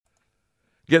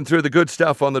Getting through the good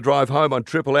stuff on the drive home on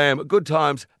Triple M. Good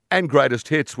times and greatest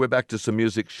hits. We're back to some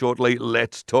music shortly.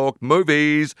 Let's talk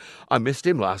movies. I missed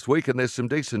him last week, and there's some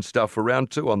decent stuff around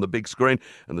too on the big screen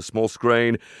and the small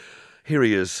screen. Here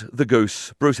he is, the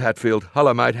Goose, Bruce Hatfield.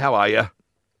 Hello, mate. How are you?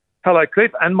 Hello, Cliff.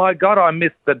 And my God, I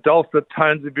missed the dulcet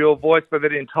tones of your voice for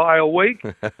that entire week.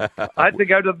 I had to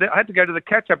go to the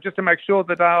catch-up just to make sure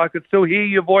that I could still hear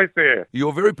your voice there.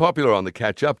 You're very popular on the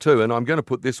catch-up too, and I'm going to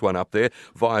put this one up there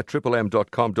via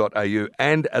triplem.com.au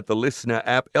and at the Listener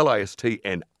app,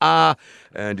 LASTNR,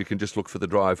 and you can just look for the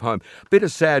drive home. Bit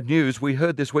of sad news. We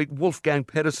heard this week Wolfgang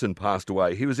Petersen passed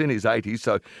away. He was in his 80s,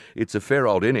 so it's a fair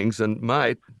old innings, and,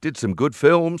 mate, did some good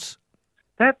films.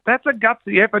 That's a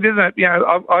gutsy effort, isn't it? You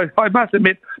know, I must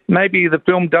admit, maybe the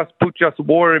film Dust Boot just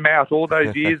wore him out all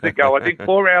those years ago. I think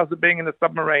 4 hours of being in a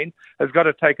submarine has got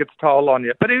to take its toll on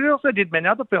you. But he also did many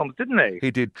other films, didn't he?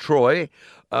 He did Troy,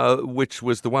 which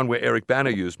was the one where Eric Bana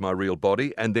used My Real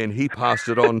Body, and then he passed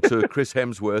it on to Chris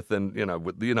Hemsworth, and you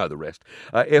know the rest.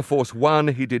 Air Force One,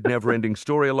 he did Never Ending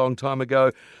Story a long time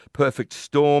ago. Perfect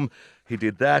Storm. He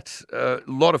did that. A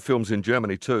lot of films in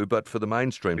Germany too, but for the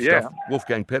mainstream stuff,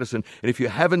 Wolfgang Petersen. And if you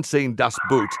haven't seen Das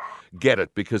Boot, get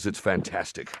it because it's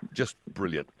fantastic. Just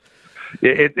brilliant.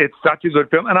 Yeah, it's such a good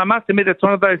film. And I must admit, it's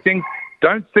one of those things,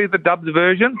 don't see the dubbed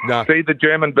version, see the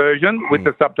German version with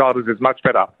the subtitles. It's much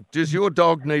better. Does your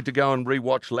dog need to go and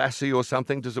rewatch Lassie or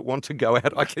something? Does it want to go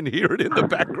out? I can hear it in the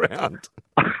background.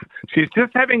 She's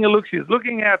just having a look. She's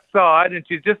looking outside and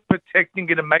she's just protecting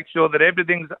you to make sure that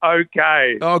everything's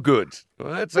okay. Oh, good.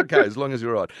 Well, that's okay as long as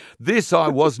you're right. This I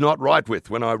was not right with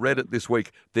when I read it this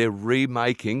week. They're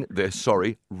re-imaging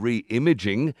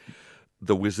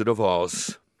The Wizard of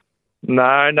Oz.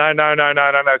 No.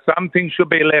 Some things should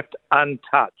be left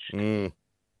untouched.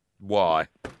 Why?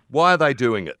 Why are they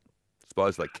doing it? I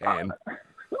suppose they can.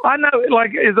 I know,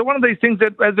 is it one of these things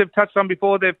that, as they've touched on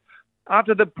before,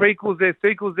 after the prequels, there's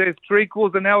sequels, there's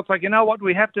trequels, and now it's like, you know what,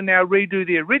 we have to now redo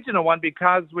the original one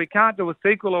because we can't do a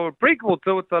sequel or a prequel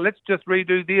to it, so let's just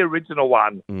redo the original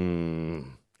one.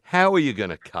 How are you going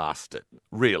to cast it,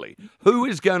 really? Who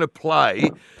is going to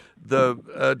play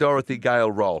the Dorothy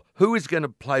Gale role? Who is going to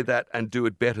play that and do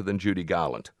it better than Judy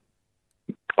Garland?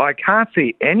 I can't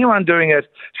see anyone doing it.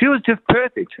 She was just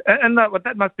perfect. And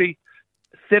that must be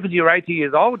 70 or 80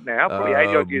 years old now, probably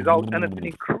 80-odd years old, and it's an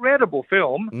incredible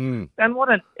film. And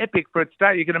what an epic for its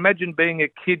day. You can imagine being a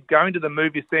kid going to the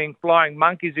movie, seeing flying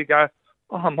monkeys. You go,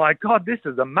 oh, my God, this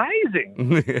is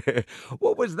amazing.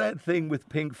 What was that thing with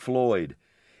Pink Floyd?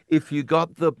 If you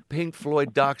got the Pink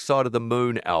Floyd Dark Side of the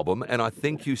Moon album, and I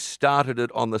think you started it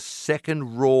on the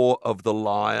second roar of The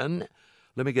Lion,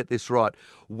 let me get this right,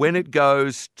 when it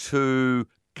goes to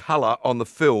colour on the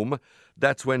film,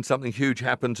 that's when something huge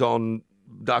happens on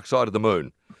Dark Side of the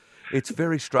Moon. It's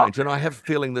very strange, and I have a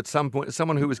feeling that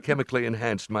someone who was chemically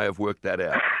enhanced may have worked that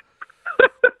out.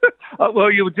 Well,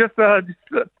 you were just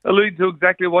alluding to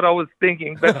exactly what I was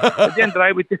thinking. But at the end of the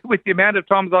day, with the amount of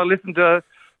times I listened to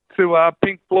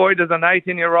Pink Floyd as an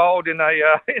 18-year-old in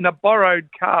a borrowed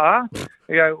car,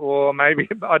 you go, or maybe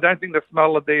I don't think the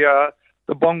smell of the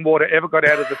bong water ever got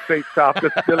out of the seats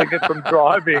after spilling it from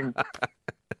driving.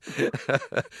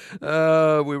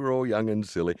 We were all young and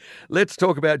silly. Let's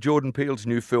talk about Jordan Peele's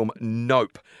new film,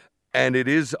 Nope. And it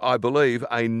is, I believe,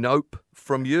 a nope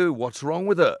from you. What's wrong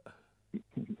with it?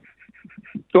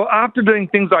 So after doing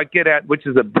things like Get Out, which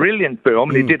is a brilliant film,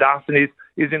 and he did Us, and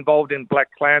he's involved in Black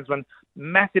Klansman,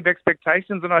 massive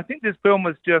expectations, and I think this film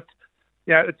was just,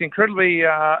 it's incredibly,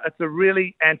 it's a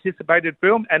really anticipated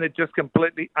film, and it just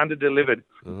completely underdelivered.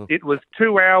 It was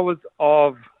 2 hours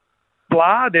of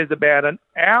blah. There's about an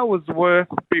hour's worth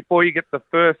before you get the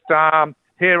first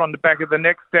hair on the back of the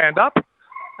neck stand up,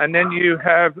 and then you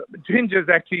have Ginger's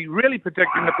actually really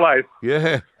protecting the place.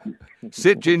 Yeah.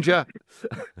 Sit, Ginger.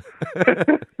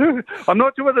 I'm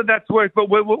not sure whether that's worked, but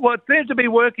it seems to be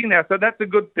working now, so that's a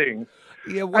good thing.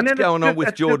 Yeah, what's going on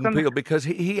with Jordan Peele? Because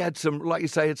he had some, like you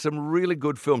say, had some really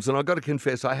good films. And I've got to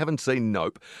confess, I haven't seen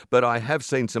Nope, but I have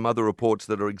seen some other reports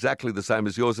that are exactly the same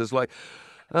as yours. It's like,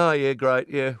 oh, yeah, great,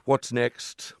 yeah, what's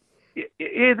next?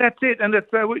 Yeah, that's it. And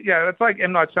it's like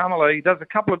M. Night Shyamalan. He does a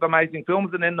couple of amazing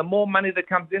films, and then the more money that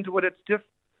comes into it, it's just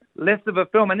less of a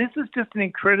film. And this is just an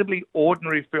incredibly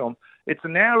ordinary film. It's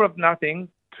an hour of nothing,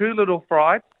 two little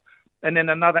frights, and then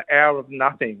another hour of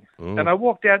nothing. And I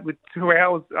walked out with 2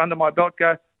 hours under my belt,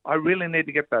 I really need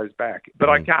to get those back. But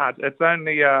I can't. It's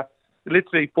only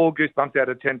literally 4 goosebumps out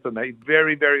of 10 for me.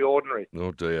 Very, very ordinary.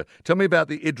 Oh, dear. Tell me about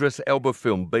the Idris Elba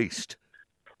film, Beast.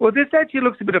 Well, this actually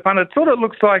looks a bit of fun. It sort of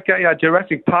looks like a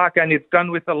Jurassic Park, and it's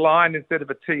done with a lion instead of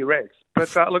a T-Rex.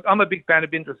 But look, I'm a big fan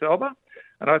of Idris Elba.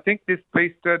 And I think this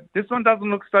Beast, this one doesn't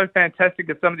look so fantastic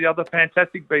as some of the other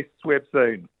Fantastic Beasts we've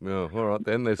seen. Oh, all right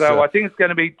then. So I think it's going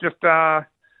to be just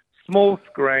small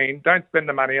screen. Don't spend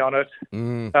the money on it.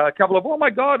 A couple of, oh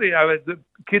my God, the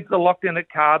kids are locked in a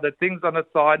car. The things on the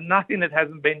side. Nothing that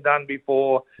hasn't been done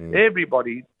before.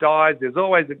 Everybody dies. There's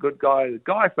always a good guy. The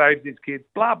guy saves his kids.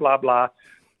 Blah blah blah.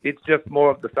 It's just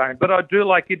more of the same. But I do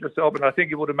like Idris Elba, and I think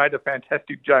he would have made a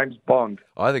fantastic James Bond.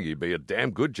 I think he'd be a damn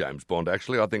good James Bond,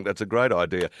 actually. I think that's a great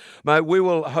idea. Mate, we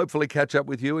will hopefully catch up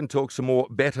with you and talk some more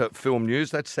better film news.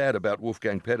 That's sad about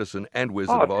Wolfgang Petersen and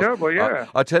Wizard of Oz. Terrible, yeah.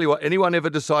 I tell you what, anyone ever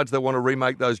decides they want to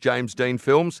remake those James Dean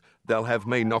films, they'll have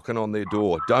me knocking on their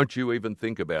door. Don't you even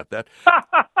think about that.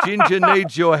 Ginger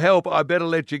needs your help. I better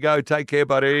let you go. Take care,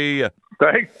 buddy.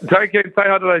 Take care. Say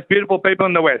hi to those beautiful people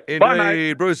in the West. Indeed. Bye,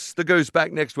 mate. Bruce the Goose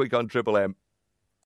back next week on Triple M.